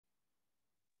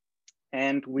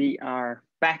And we are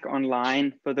back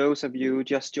online. For those of you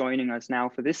just joining us now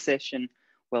for this session,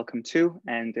 welcome to,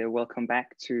 and welcome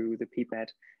back to the people that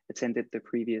attended the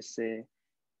previous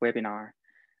webinar.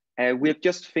 We have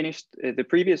just finished the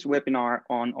previous webinar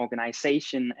on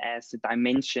organization as a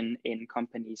dimension in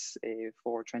companies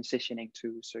for transitioning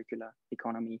to circular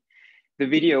economy. The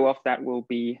video of that will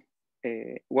be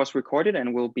was recorded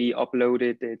and will be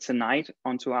uploaded tonight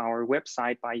onto our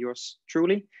website by yours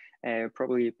truly,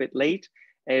 probably a bit late.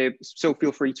 So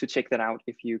feel free to check that out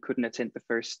if you couldn't attend the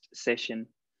first session.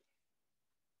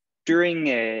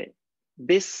 During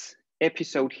this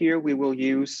episode here, we will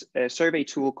use a survey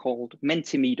tool called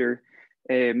Mentimeter.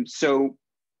 So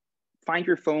find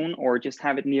your phone or just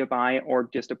have it nearby, or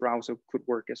just a browser could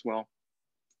work as well.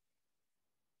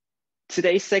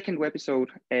 Today's second webisode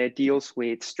deals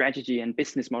with strategy and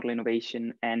business model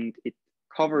innovation, and it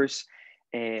covers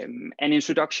an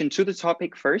introduction to the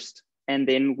topic first, and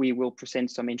then we will present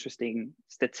some interesting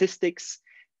statistics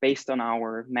based on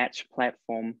our MATChE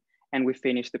platform, and we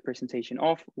finish the presentation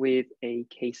off with a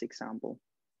case example.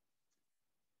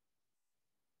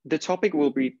 The topic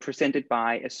will be presented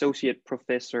by Associate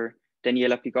Professor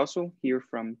Daniela Pigosso here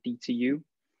from DTU.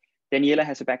 Daniela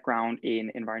has a background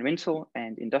in environmental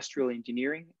and industrial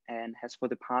engineering and has for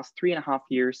the past 3.5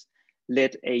 years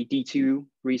led a DTU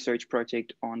research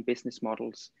project on business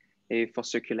models for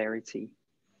circularity.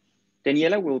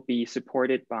 Daniela will be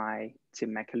supported by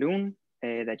McAloone,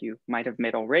 that you might have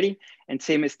met already. And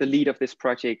Tim is the lead of this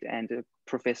project and a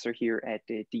professor here at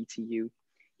DTU.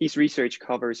 His research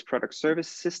covers product service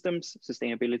systems,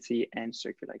 sustainability, and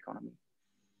circular economy.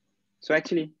 So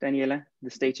actually, Daniela,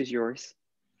 the stage is yours.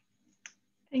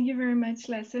 Thank you very much,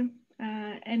 Lasse.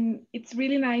 And it's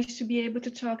really nice to be able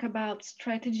to talk about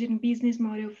strategy and business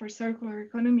model for circular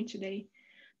economy today,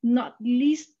 not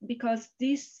least because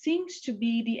this seems to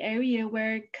be the area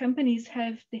where companies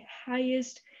have the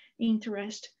highest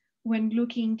interest when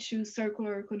looking to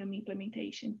circular economy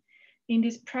implementation. In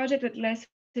this project that Lasse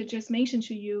just mentioned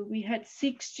to you, we had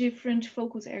 6 different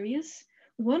focus areas,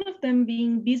 one of them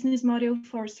being business model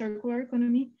for circular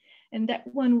economy. And that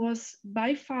one was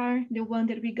by far the one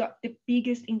that we got the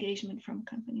biggest engagement from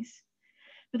companies.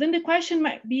 But then the question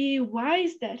might be, why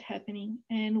is that happening?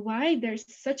 And why there's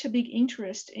such a big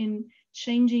interest in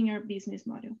changing our business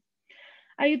model?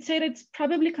 I would say that's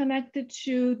probably connected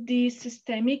to the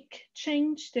systemic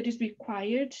change that is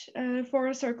required for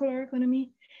a circular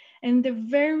economy, and the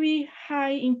very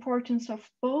high importance of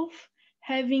both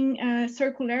having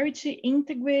circularity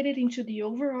integrated into the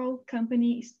overall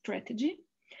company strategy,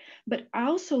 but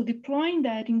also deploying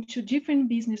that into different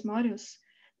business models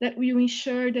that will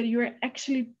ensure that you are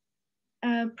actually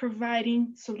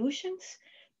providing solutions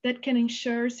that can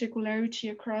ensure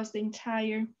circularity across the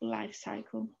entire life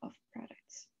cycle of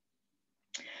products.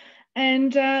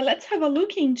 And let's have a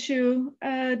look into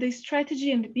the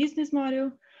strategy and the business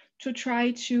model to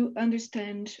try to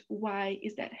understand why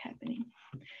is that happening.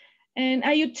 And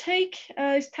I would take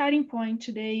a starting point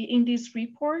today in this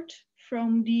report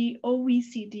from the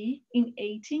OECD in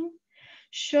 2018,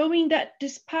 showing that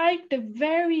despite the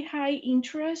very high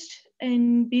interest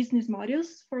in business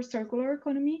models for circular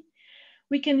economy,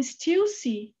 we can still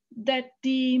see that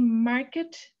the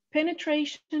market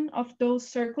penetration of those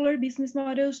circular business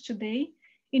models today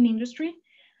in industry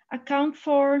account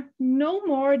for no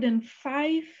more than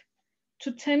 5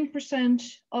 to 10%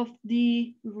 of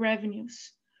the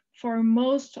revenues for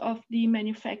most of the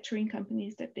manufacturing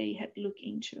companies that they had looked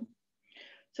into.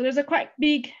 So there's a quite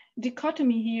big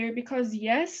dichotomy here, because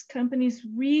yes, companies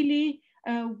really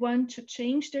want to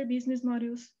change their business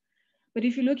models. But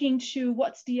if you look into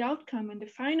what's the outcome and the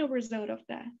final result of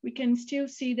that, we can still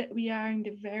see that we are in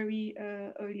the very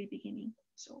early beginning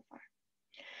so far.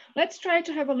 Let's try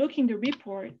to have a look in the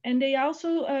report. And they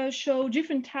also show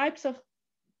different types of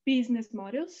business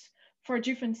models for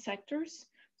different sectors.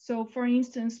 So for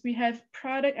instance, we have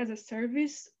product as a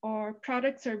service or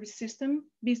product service system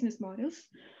business models,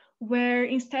 where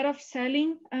instead of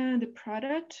selling the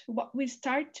product, what we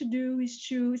start to do is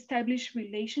to establish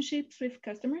relationships with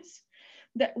customers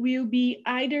that will be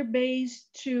either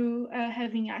based to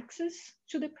having access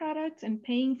to the product and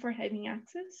paying for having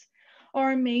access,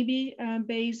 or maybe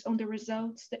based on the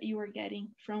results that you are getting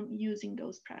from using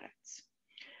those products.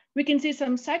 We can see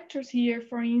some sectors here,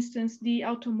 for instance, the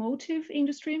automotive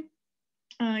industry,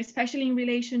 especially in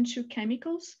relation to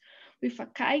chemicals, with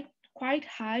a quite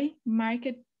high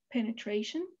market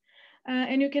penetration.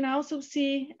 And you can also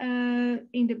see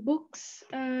in the books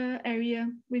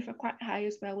area with a quite high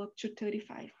as well, up to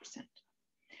 35%.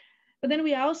 But then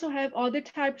we also have other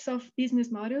types of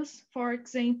business models, for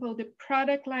example, the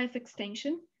product life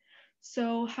extension.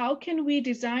 So how can we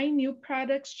design new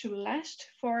products to last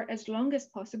for as long as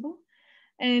possible?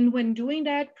 And when doing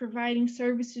that, providing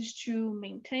services to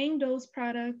maintain those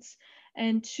products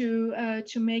and to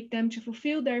make them to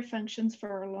fulfill their functions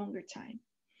for a longer time.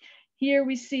 Here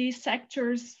we see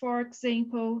sectors, for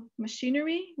example,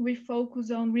 machinery. We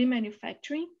focus on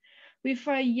remanufacturing with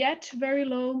a yet very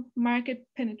low market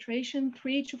penetration,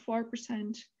 3 to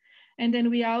 4%. And then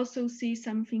we also see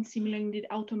something similar in the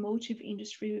automotive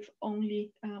industry with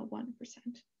only 1%.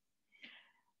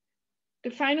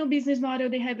 The final business model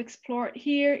they have explored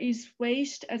here is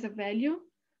waste as a value.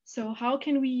 So how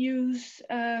can we use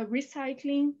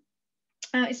recycling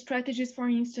strategies, for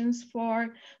instance,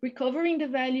 for recovering the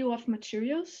value of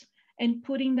materials and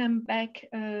putting them back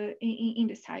in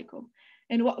the cycle.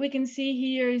 And what we can see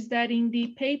here is that in the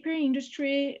paper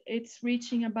industry, it's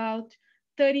reaching about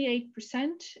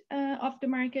 38% of the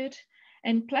market.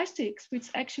 And plastics, which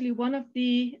is actually one of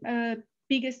the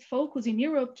biggest focus in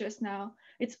Europe just now,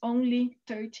 it's only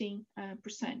 13%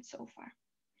 so far.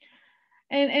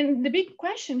 And the big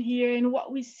question here, and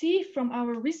what we see from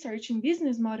our research in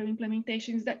business model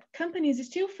implementation, is that companies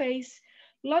still face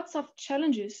lots of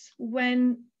challenges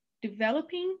when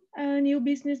developing new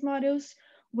business models,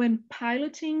 when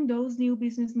piloting those new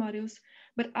business models,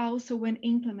 but also when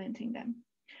implementing them.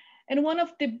 And one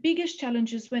of the biggest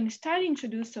challenges when starting to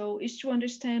do so is to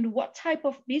understand what type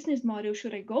of business model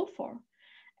should I go for?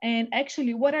 And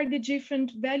actually, what are the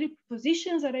different value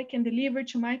propositions that I can deliver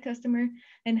to my customer,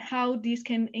 and how this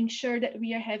can ensure that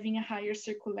we are having a higher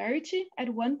circularity at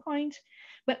one point,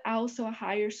 but also a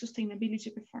higher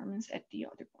sustainability performance at the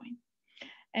other point.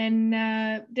 And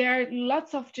there are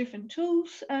lots of different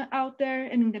tools out there,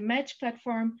 and in the MATChE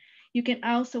platform, you can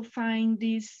also find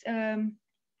these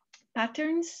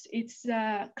patterns. It's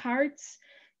cards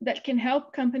that can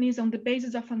help companies on the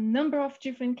basis of a number of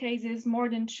different cases, more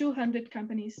than 200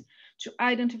 companies, to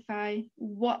identify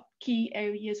what key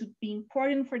areas would be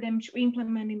important for them to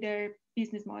implement in their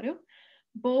business model,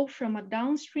 both from a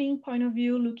downstream point of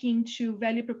view, looking to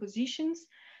value propositions,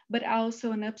 but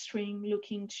also an upstream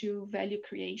looking to value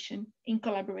creation in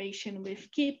collaboration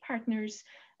with key partners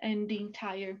and the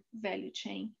entire value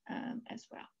chain as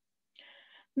well.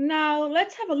 Now,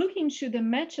 let's have a look into the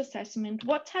MATChE assessment.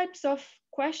 What types of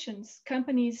questions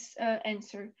companies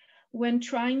answer when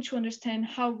trying to understand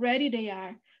how ready they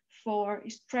are for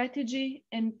strategy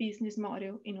and business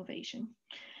model innovation.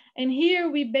 And here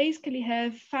we basically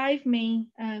have 5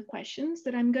 main questions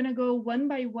that I'm gonna go one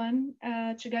by one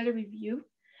together with you.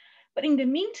 But in the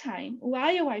meantime,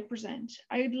 while I present,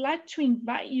 I'd like to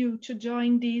invite you to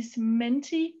join this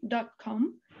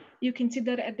menti.com. You can see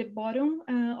that at the bottom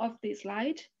of the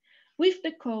slide with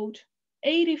the code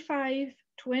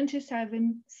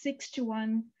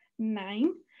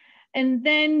 8527619. And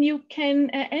then you can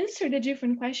answer the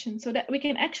different questions so that we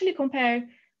can actually compare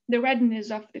the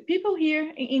readiness of the people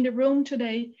here in the room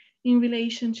today in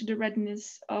relation to the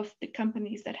readiness of the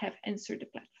companies that have answered the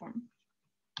platform.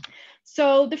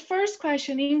 So the first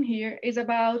question in here is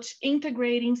about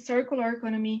integrating circular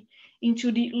economy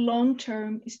into the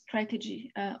long-term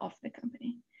strategy of the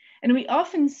company. And we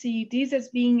often see this as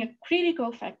being a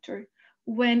critical factor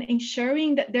when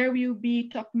ensuring that there will be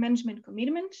top management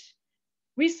commitment,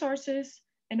 resources,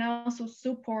 and also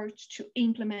support to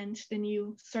implement the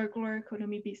new circular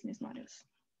economy business models.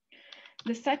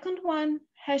 The second one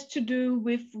has to do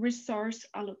with resource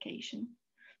allocation.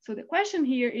 So the question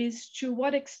here is, to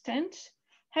what extent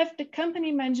have the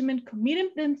company management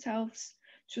committed themselves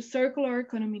to circular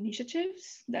economy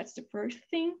initiatives? That's the first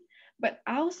thing, but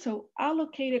also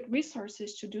allocated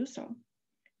resources to do so.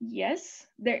 Yes,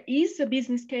 there is a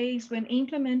business case when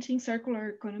implementing circular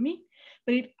economy,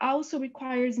 but it also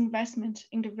requires investment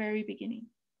in the very beginning.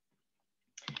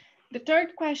 The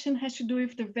third question has to do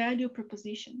with the value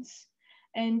propositions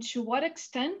and to what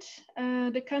extent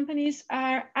the companies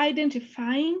are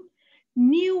identifying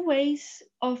new ways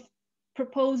of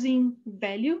proposing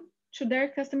value to their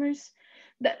customers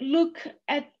that look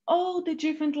at all the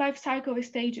different life cycle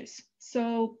stages.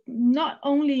 So not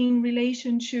only in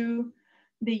relation to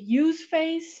the use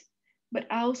phase, but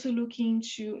also looking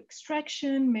to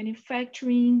extraction,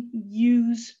 manufacturing,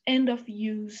 use, end of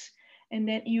use, and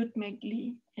then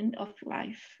ultimately end of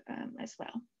life as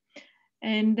well.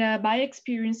 And by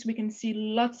experience, we can see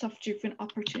lots of different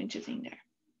opportunities in there.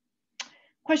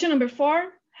 Question number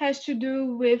 4 has to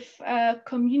do with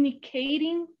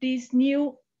communicating these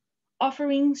new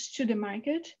offerings to the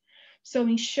market. So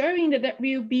ensuring that there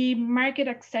will be market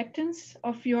acceptance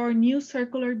of your new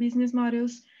circular business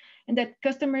models and that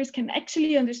customers can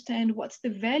actually understand what's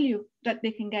the value that they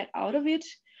can get out of it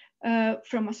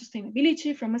from a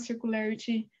sustainability, from a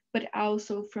circularity, but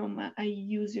also from a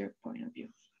user point of view.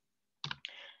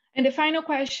 And the final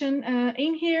question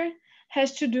in here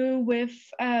has to do with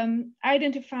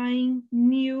identifying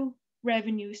new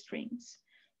revenue streams.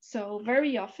 So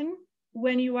very often,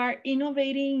 when you are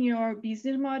innovating your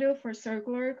business model for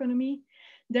circular economy,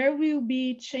 there will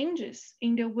be changes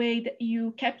in the way that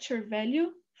you capture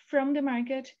value from the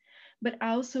market, but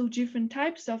also different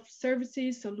types of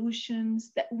services,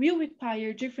 solutions that will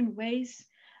require different ways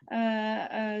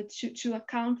to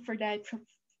account for that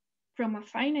from a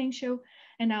financial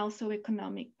and also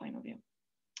economic point of view.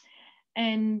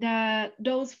 And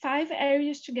those 5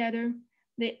 areas together,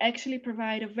 they actually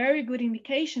provide a very good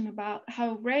indication about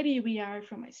how ready we are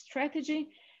from a strategy,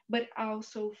 but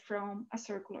also from a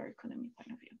circular economy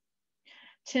point of view.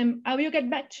 Tim, I will get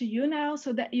back to you now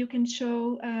so that you can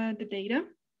show the data.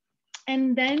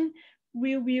 And then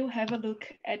we will have a look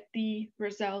at the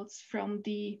results from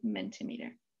the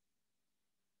Mentimeter.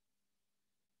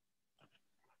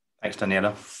 Thanks,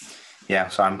 Daniela. Yeah,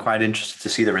 so I'm quite interested to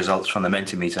see the results from the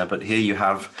Mentimeter, but here you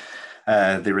have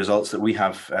the results that we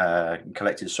have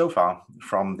collected so far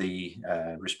from the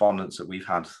respondents that we've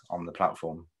had on the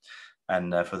platform.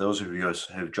 And for those of you who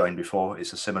have joined before,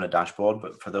 it's a similar dashboard,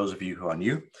 but for those of you who are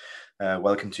new,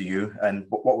 welcome to you. And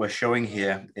what we're showing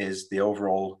here is the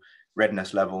overall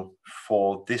readiness level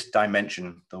for this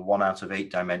dimension, the 1 out of 8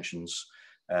 dimensions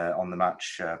on the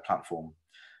MATChE platform.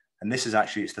 And this is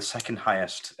actually, it's the second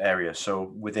highest area.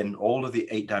 So within all of the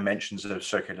 8 dimensions of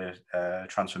circular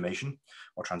transformation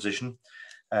or transition,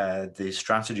 the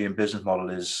strategy and business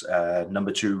model is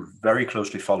number 2, very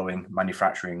closely following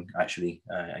manufacturing actually,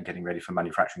 and getting ready for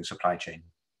manufacturing supply chain.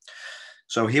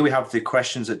 So here we have the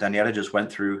questions that Daniela just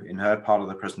went through in her part of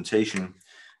the presentation.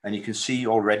 And you can see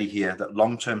already here that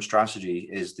long-term strategy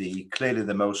is clearly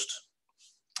the most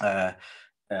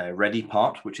ready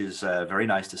part, which is very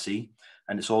nice to see.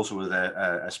 And it's also with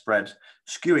a spread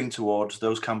skewing towards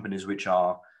those companies which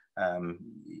are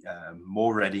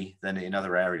more ready than in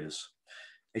other areas.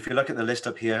 If you look at the list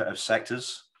up here of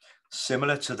sectors,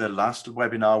 similar to the last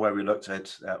webinar where we looked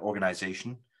at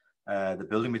organization, the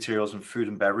building materials and food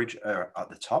and beverage are at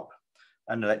the top,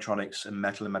 and electronics and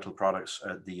metal products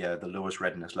are at the lowest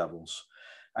readiness levels.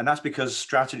 And that's because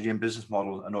strategy and business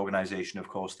model and organization, of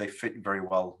course, they fit very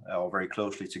well or very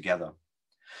closely together.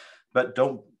 But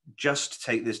don't just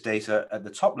take this data at the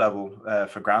top level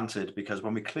for granted, because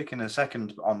when we click in a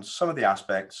second on some of the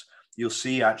aspects, you'll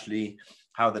see actually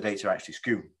how the data actually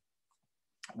skew.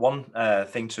 One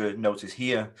thing to notice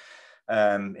here,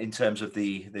 in terms of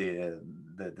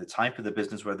the type of the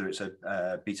business, whether it's a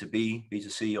B2B,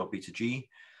 B2C, or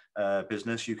B2G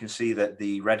business, you can see that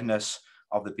the readiness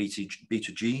of the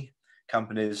B2G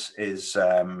companies is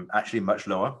actually much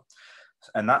lower.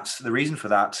 And that's the reason for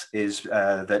that is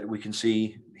that we can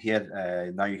see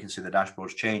here, now you can see the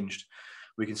dashboard's changed.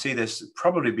 We can see this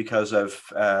probably because of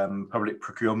public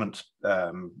procurement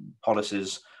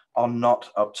policies are not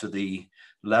up to the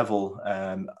level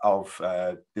of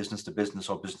business to business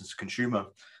or business to consumer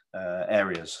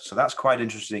areas. So that's quite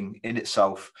interesting in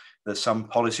itself. There's some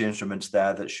policy instruments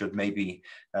there that should maybe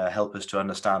help us to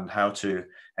understand how to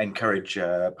encourage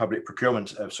public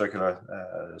procurement of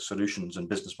circular solutions and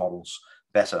business models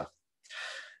better.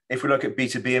 If we look at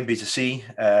B2B and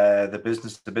B2C, the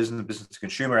business to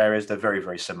consumer areas, they're very,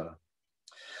 very similar.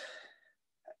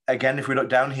 Again, if we look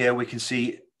down here, we can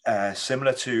see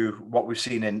similar to what we've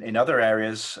seen in other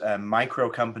areas, micro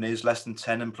companies, less than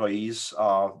 10 employees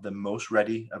are the most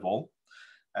ready of all.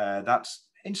 That's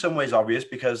in some ways obvious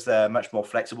because they're much more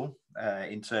flexible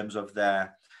in terms of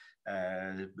their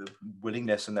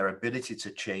willingness and their ability to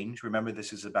change. Remember,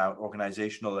 this is about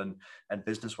organizational and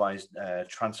business-wise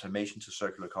transformation to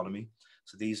circular economy.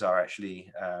 So these are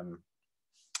actually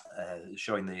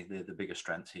showing the bigger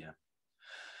strength here.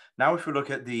 Now, if we look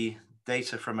at the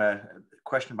data from a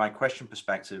question by question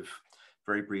perspective,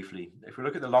 very briefly, if we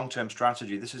look at the long-term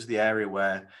strategy, this is the area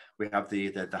where we have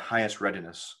the highest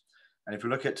readiness. And if we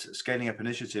look at scaling up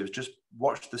initiatives, just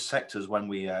watch the sectors when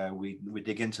we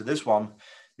dig into this one,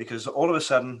 because all of a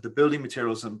sudden the building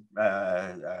materials and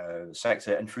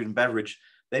sector and food and beverage,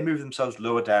 they move themselves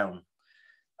lower down.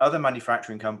 Other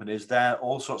manufacturing companies, there are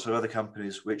all sorts of other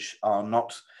companies which are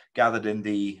not gathered in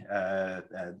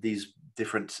these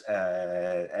different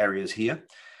areas here.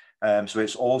 So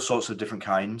it's all sorts of different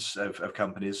kinds of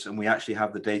companies, and we actually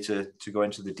have the data to go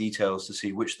into the details to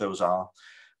see which those are.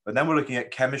 But then we're looking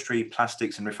at chemistry,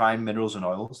 plastics, and refined minerals and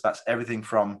oils. That's everything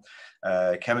from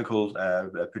chemical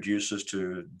producers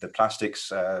to the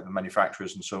plastics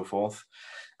manufacturers and so forth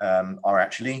are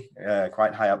actually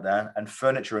quite high up there. And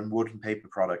furniture and wood and paper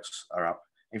products are up.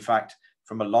 In fact,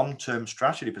 from a long-term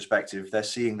strategy perspective, they're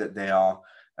seeing that they are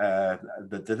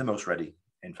they're the most ready,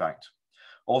 in fact.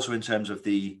 Also in terms of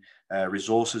the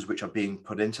resources which are being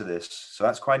put into this. So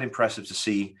that's quite impressive to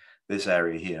see this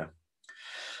area here.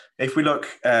 If we look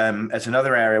at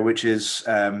another area, which is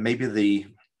maybe the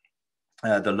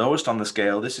lowest on the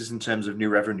scale, this is in terms of new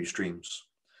revenue streams.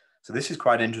 So this is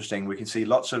quite interesting. We can see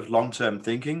lots of long-term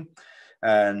thinking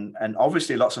and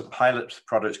obviously lots of pilot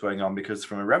projects going on, because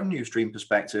from a revenue stream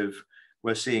perspective,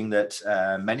 we're seeing that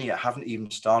many haven't even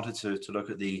started to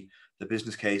look at the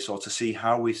business case or to see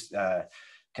how we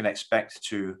can expect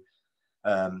to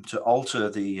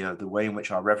alter the way in which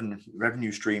our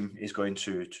revenue stream is going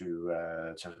to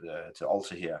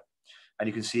alter here. And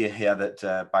you can see here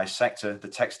that by sector, the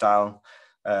textile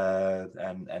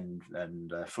and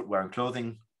footwear and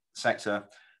clothing sector,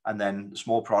 and then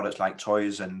small products like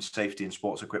toys and safety and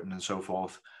sports equipment and so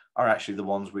forth, are actually the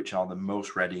ones which are the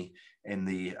most ready in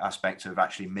the aspect of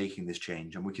actually making this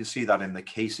change. And we can see that in the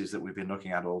cases that we've been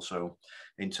looking at also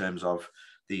in terms of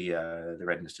the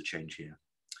readiness to change here.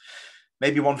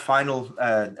 Maybe one final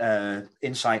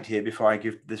insight here before I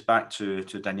give this back to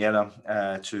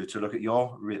Daniela to look at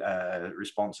your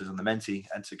responses on the Menti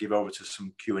and to give over to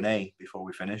some Q&A before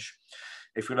we finish.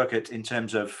 If we look at in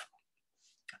terms of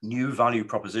new value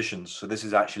propositions, so this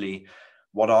is actually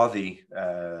what are the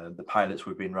pilots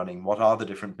we've been running, what are the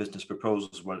different business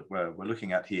proposals we're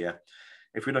looking at here.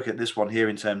 If we look at this one here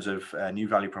in terms of new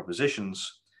value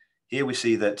propositions, here we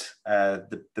see that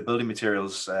the building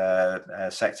materials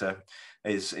sector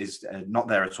is not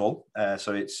there at all.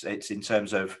 So it's in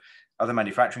terms of other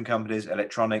manufacturing companies,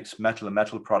 electronics, metal and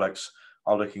metal products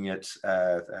are looking at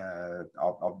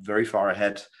are very far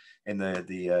ahead in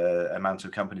the amount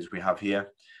of companies we have here.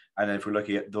 And then if we're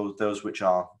looking at those which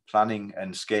are planning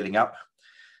and scaling up,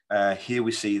 here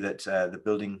we see that the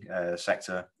building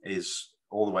sector is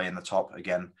all the way in the top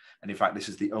again. And in fact, this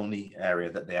is the only area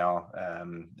that they are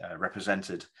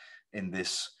represented in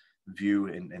this view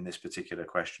in this particular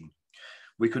question.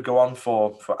 We could go on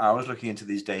for hours looking into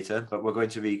these data, but we're going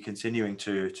to be continuing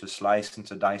to slice and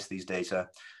to dice these data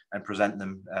and present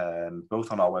them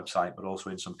both on our website, but also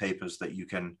in some papers that you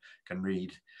can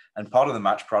read. And part of the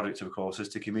MATChE project, of course, is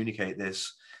to communicate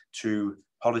this to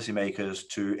policymakers,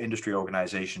 to industry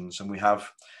organizations. And we have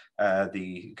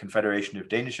the Confederation of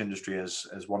Danish Industry as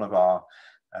one of our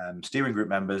steering group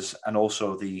members, and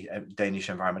also the Danish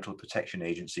Environmental Protection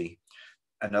Agency,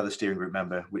 another steering group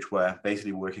member, which we're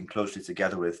basically working closely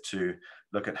together with to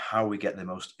look at how we get the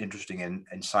most interesting and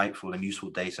insightful and useful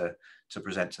data to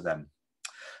present to them.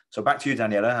 So back to you,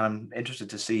 Daniela. I'm interested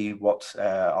to see what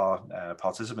our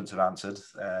participants have answered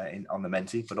on the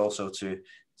Menti, but also to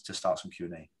start some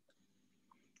Q&A.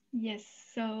 Yes,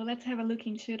 so let's have a look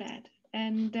into that.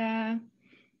 And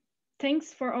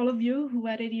thanks for all of you who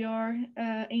added your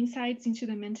insights into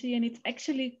the Menti. And it's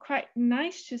actually quite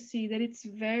nice to see that it's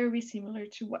very similar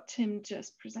to what Tim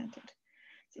just presented.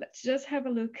 So let's just have a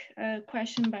look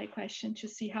question by question to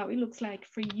see how it looks like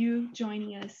for you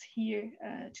joining us here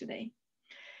today.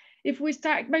 If we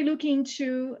start by looking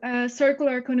into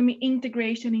circular economy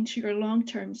integration into your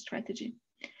long-term strategy,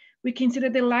 we can see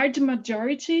that the large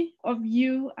majority of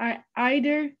you are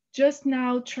either just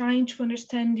now trying to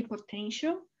understand the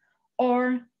potential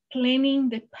or planning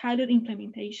the pilot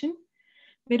implementation.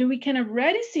 But we can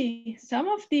already see some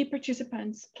of the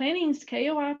participants planning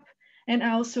scale up and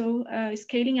also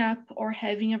scaling up or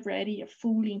having already a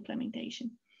full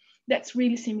implementation. That's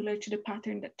really similar to the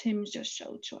pattern that Tim just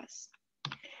showed to us.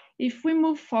 If we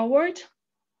move forward,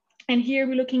 and here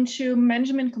we look into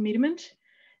management commitment,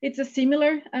 it's a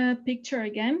similar picture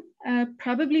again.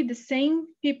 Probably the same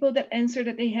people that answer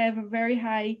that they have a very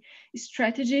high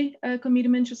strategy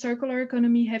commitment to circular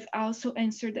economy have also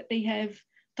answered that they have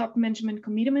top management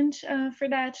commitment for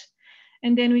that.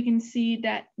 And then we can see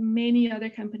that many other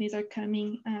companies are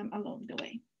coming along the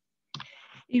way.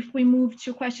 If we move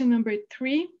to question number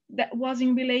 3, that was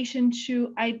in relation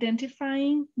to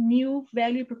identifying new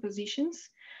value propositions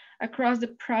across the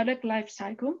product life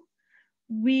cycle.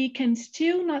 We can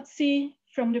still not see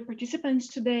from the participants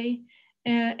today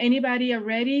anybody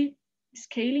already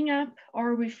scaling up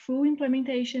or with full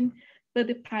implementation, but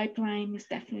the pipeline is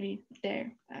definitely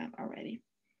there already.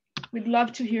 We'd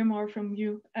love to hear more from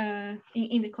you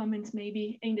in the comments,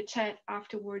 maybe in the chat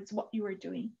afterwards, what you are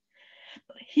doing.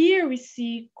 But here we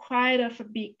see quite of a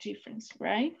big difference,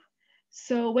 right?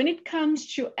 So when it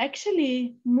comes to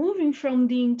actually moving from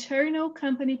the internal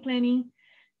company planning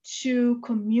to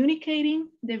communicating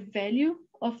the value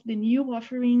of the new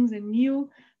offerings and new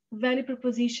value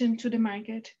proposition to the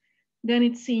market, then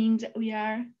it seems that we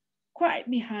are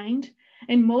quite behind.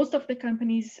 And most of the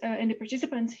companies and the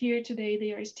participants here today,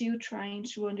 they are still trying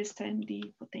to understand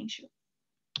the potential.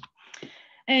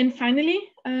 And finally,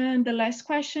 the last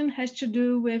question has to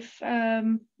do with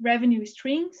revenue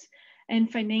streams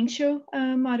and financial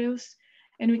models.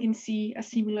 And we can see a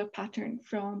similar pattern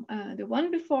from the one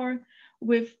before,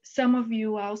 with some of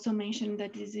you also mentioned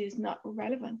that this is not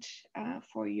relevant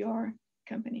for your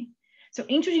company. So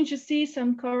interesting to see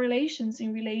some correlations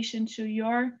in relation to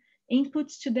your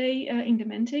inputs today in the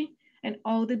Menti and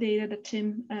all the data that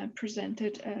Tim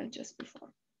presented just before.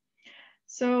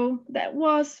 So that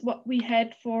was what we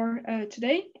had for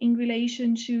today in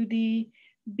relation to the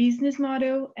business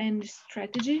model and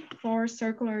strategy for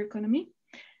circular economy.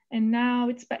 And now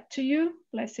it's back to you.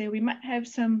 Let's say we might have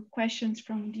some questions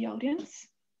from the audience.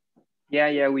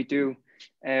 Yeah, we do.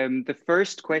 The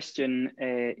first question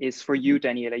is for you,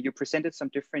 Daniela. You presented some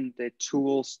different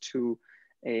tools to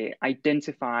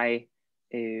identify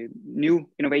new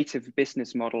innovative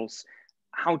business models.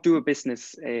 How do a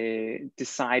business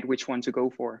decide which one to go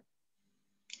for?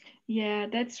 Yeah,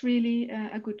 that's really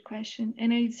a good question.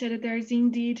 And I'd say that there's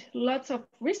indeed lots of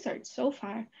research so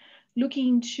far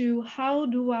looking into how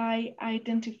do I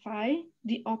identify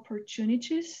the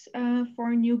opportunities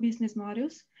for new business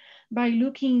models by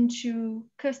looking into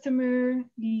customer,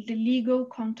 the legal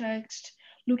context,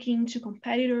 looking into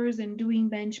competitors and doing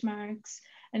benchmarks,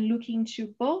 and looking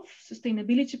into both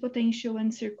sustainability potential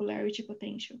and circularity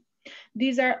potential.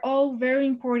 These are all very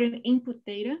important input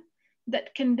data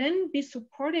that can then be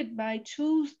supported by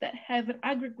tools that have an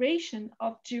aggregation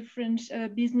of different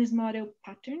business model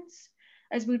patterns,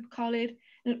 as we'd call it,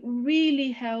 and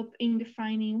really help in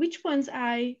defining which ones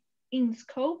are in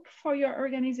scope for your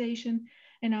organization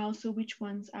and also which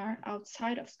ones are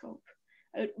outside of scope.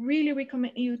 I would really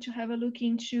recommend you to have a look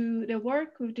into the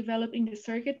work we've developed in the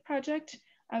Circuit project.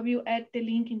 I will add the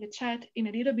link in the chat in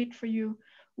a little bit for you,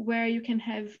 where you can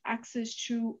have access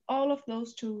to all of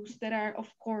those tools that are,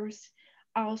 of course,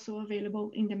 also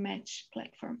available in the MATChE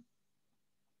platform.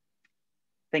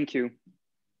 Thank you.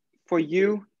 For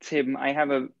you, Tim, I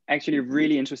have a actually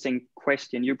really interesting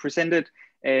question. You presented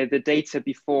the data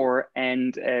before,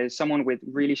 and someone with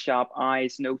really sharp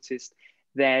eyes noticed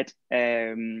that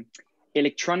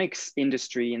electronics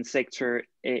industry and sector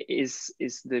is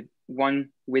the one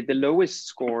with the lowest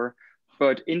score,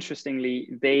 but interestingly,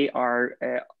 they are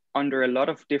under a lot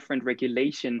of different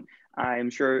regulation. I'm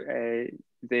sure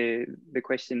the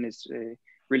question is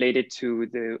related to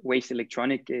the Waste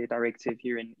Electronic Directive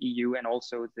here in EU, and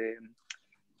also the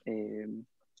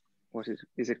what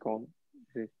is it called?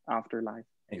 The Afterlife.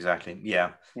 Exactly.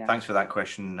 Yeah. Thanks for that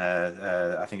question.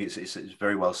 I think it's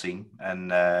very well seen,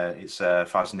 and it's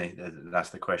fascinating. That's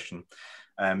the question.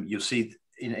 You'll see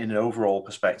in an overall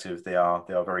perspective, they are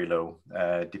very low.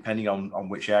 Depending on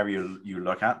which area you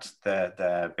look at,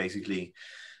 they're basically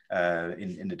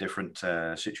in a different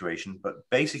situation. But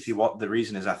basically, what the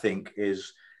reason is, I think,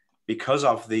 is because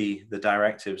of the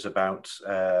directives about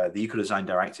the Eco-Design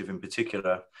Directive in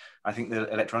particular. I think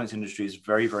the electronics industry is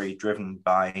very, very driven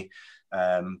by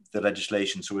the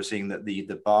legislation. So we're seeing that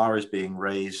the bar is being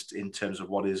raised in terms of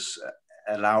what is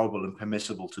allowable and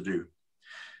permissible to do.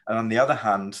 And on the other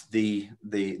hand, the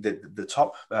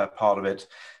top part of it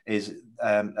is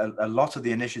a lot of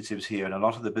the initiatives here and a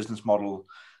lot of the business model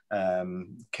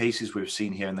cases we've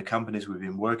seen here and the companies we've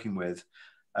been working with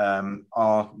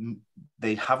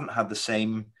they haven't had the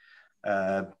same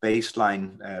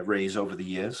baseline raise over the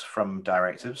years from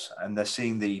directives, and they're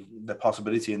seeing the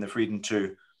possibility and the freedom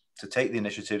to take the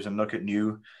initiatives and look at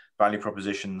new value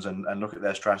propositions and look at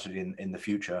their strategy in the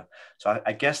future. So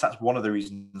I guess that's one of the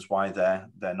reasons why they're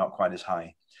not quite as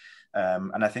high.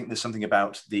 And I think there's something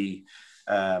about the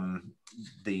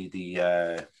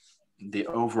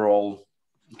overall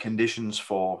conditions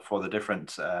for the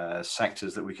different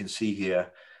sectors that we can see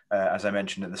here, as I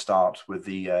mentioned at the start, with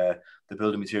the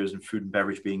building materials and food and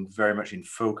beverage being very much in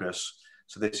focus.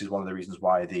 So this is one of the reasons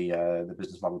why the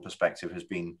business model perspective has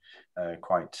been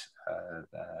quite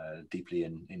deeply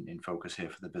in focus here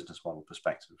for the business model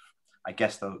perspective. I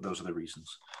guess those are the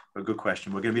reasons. But good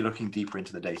question. We're going to be looking deeper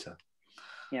into the data.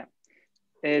 Yeah.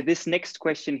 This next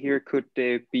question here could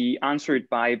be answered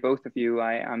by both of you,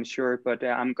 I'm sure, but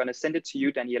I'm going to send it to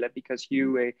you, Daniela, because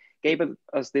you gave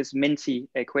us this Menti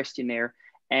questionnaire,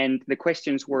 and the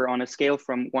questions were on a scale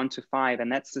from 1 to 5, and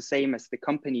that's the same as the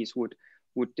companies would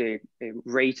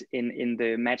rate in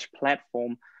the MATChE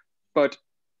platform. But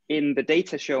in the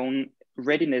data shown,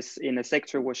 readiness in a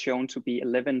sector was shown to be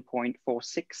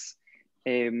 11.46.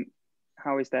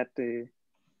 How is that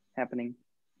happening?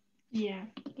 Yeah,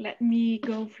 let me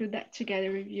go through that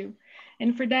together with you.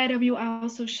 And for that, I will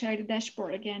also share the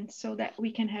dashboard again so that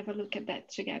we can have a look at that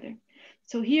together.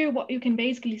 So here, what you can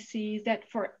basically see is that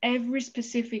for every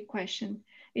specific question,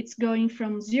 it's going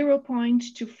from 0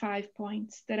 points to 5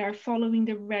 points that are following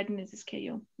the readiness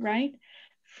scale, right?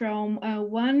 From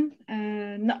one,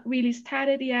 not really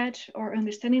started yet or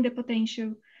understanding the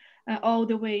potential, all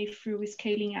the way through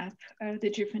scaling up the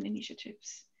different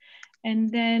initiatives.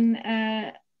 And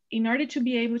then in order to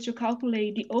be able to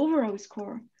calculate the overall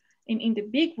score, in the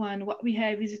big one, what we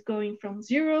have is it going from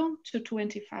 0 to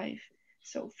 25.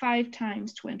 So 5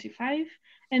 times 25.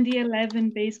 And the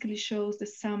 11 basically shows the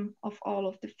sum of all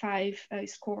of the 5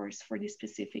 scores for the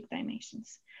specific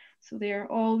dimensions. So they are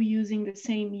all using the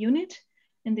same unit,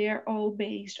 and they are all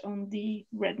based on the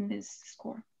readiness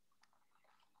score.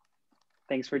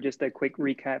 Thanks for just a quick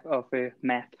recap of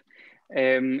math.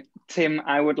 Tim,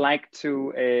 I would like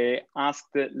to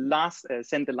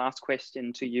send the last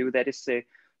question to you. That is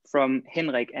from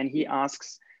Henrik, and he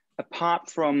asks, apart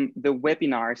from the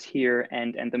webinars here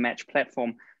and the MATChE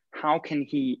platform, how can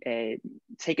he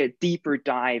take a deeper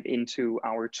dive into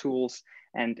our tools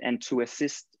and to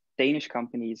assist Danish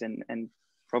companies and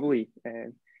probably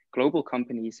global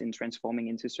companies in transforming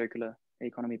into circular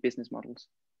economy business models?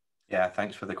 Yeah,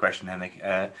 thanks for the question, Henrik.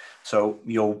 So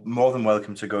you're more than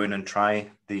welcome to go in and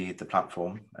try the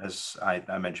platform. As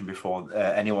I mentioned before,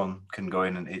 anyone can go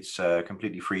in and it's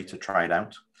completely free to try it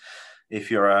out. If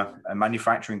you're a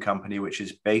manufacturing company, which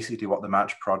is basically what the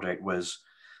MATChE project was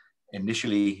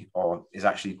initially or is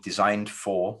actually designed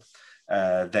for,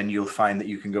 then you'll find that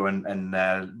you can go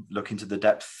and look into the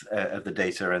depth of the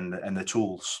data and the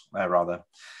tools rather.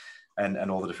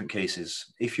 And all the different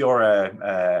cases. If you're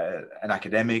an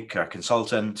academic, a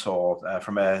consultant, or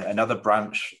from another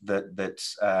branch that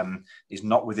is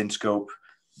not within scope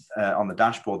on the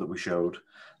dashboard that we showed,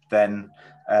 then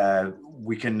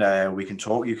we can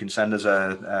talk. You can send us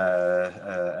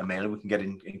a mail. We can get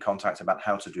in contact about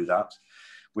how to do that.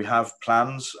 We have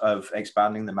plans of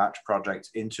expanding the MATChE project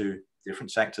into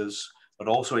different sectors, but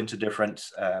also into different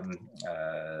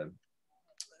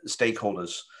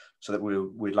stakeholders. So that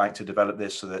we'd like to develop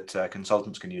this so that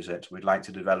consultants can use it. We'd like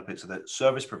to develop it so that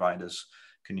service providers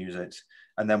can use it.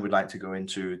 And then we'd like to go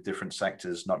into different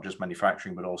sectors, not just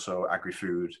manufacturing, but also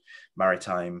agri-food,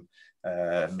 maritime,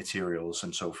 materials,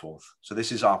 and so forth. So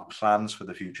this is our plans for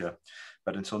the future.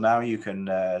 But until now, you can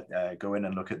go in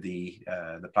and look at the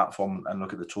platform and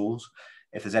look at the tools.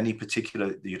 If there's any particular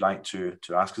that you'd like to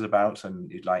ask us about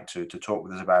and you'd like to talk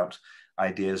with us about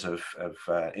ideas of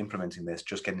implementing this,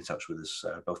 just get in touch with us,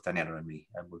 both Daniela and me,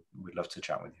 and we'd love to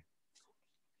chat with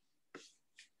you.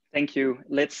 Thank you.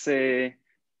 Let's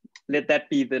let that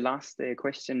be the last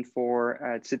question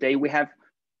for today. We have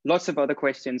lots of other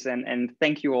questions, and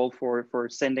thank you all for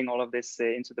sending all of this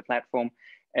into the platform.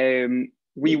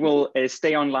 We will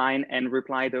stay online and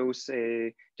reply those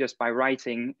just by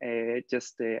writing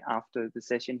just after the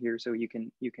session here, so you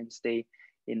can stay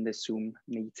in the Zoom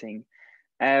meeting.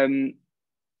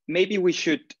 Maybe we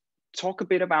should talk a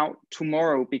bit about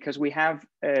tomorrow, because we have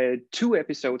 2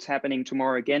 episodes happening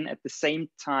tomorrow again at the same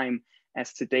time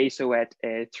as today, so at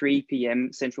 3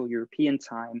 p.m. Central European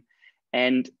time.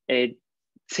 And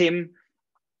Tim,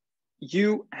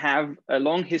 you have a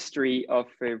long history of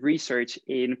research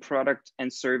in product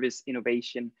and service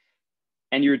innovation,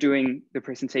 and you're doing the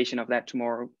presentation of that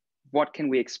tomorrow. What can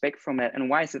we expect from that, and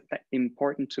why is it that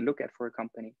important to look at for a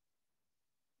company?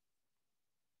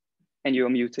 And you're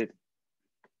muted.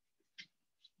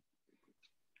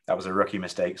 That was a rookie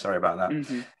mistake. Sorry about that.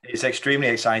 Mm-hmm. It's extremely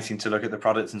exciting to look at the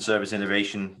product and service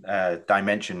innovation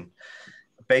dimension.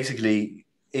 Basically,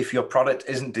 if your product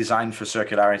isn't designed for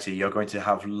circularity, you're going to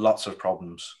have lots of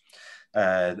problems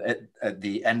at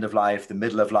the end of life, the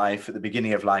middle of life, at the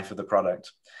beginning of life of the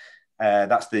product.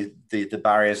 That's the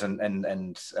barriers and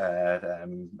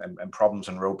problems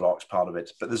and roadblocks part of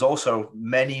it. But there's also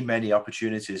many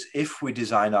opportunities. If we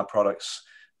design our products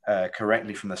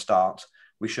correctly from the start,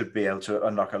 we should be able to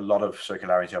unlock a lot of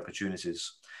circularity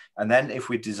opportunities. And then if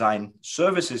we design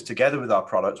services together with our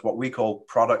products, what we call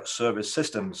product service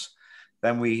systems,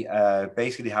 then we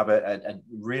basically have a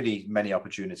really many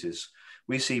opportunities.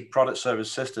 We see product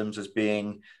service systems as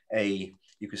being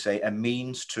you could say, a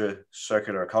means to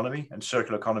circular economy, and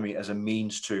circular economy as a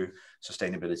means to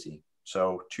sustainability.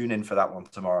 So tune in for that one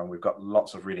tomorrow, and we've got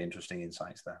lots of really interesting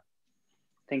insights there.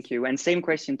 Thank you. And same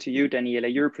question to you,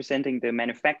 Daniela. You're presenting the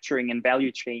manufacturing and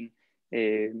value chain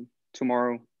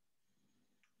tomorrow.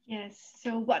 Yes,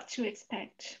 so what to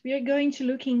expect? We are going to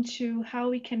look into how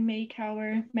we can make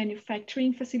our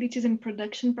manufacturing facilities and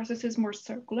production processes more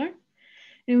circular.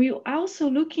 And we also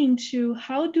look into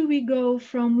how do we go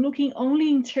from looking only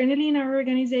internally in our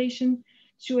organization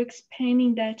to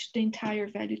expanding that to the entire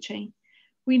value chain.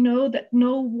 We know that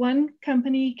no one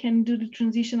company can do the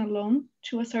transition alone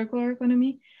to a circular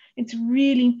economy. It's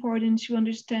really important to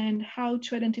understand how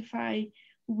to identify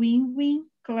win-win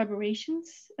collaborations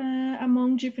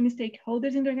among different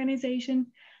stakeholders in the organization,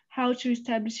 how to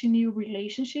establish new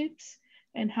relationships,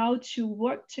 and how to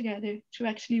work together to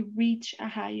actually reach a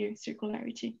higher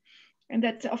circularity. And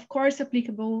that's of course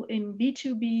applicable in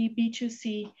B2B,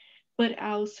 B2C, but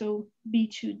also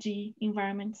B2G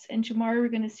environments. And tomorrow we're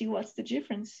going to see what's the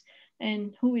difference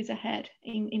and who is ahead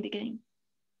in the game.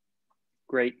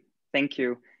 Great, thank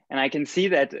you. And I can see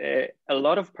that a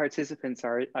lot of participants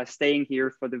are staying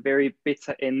here for the very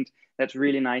bitter end. That's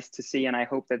really nice to see, and I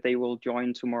hope that they will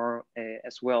join tomorrow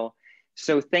as well.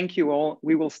 So thank you all.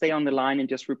 We will stay on the line and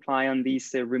just reply on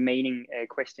these remaining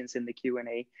questions in the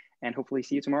Q&A, and hopefully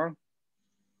see you tomorrow.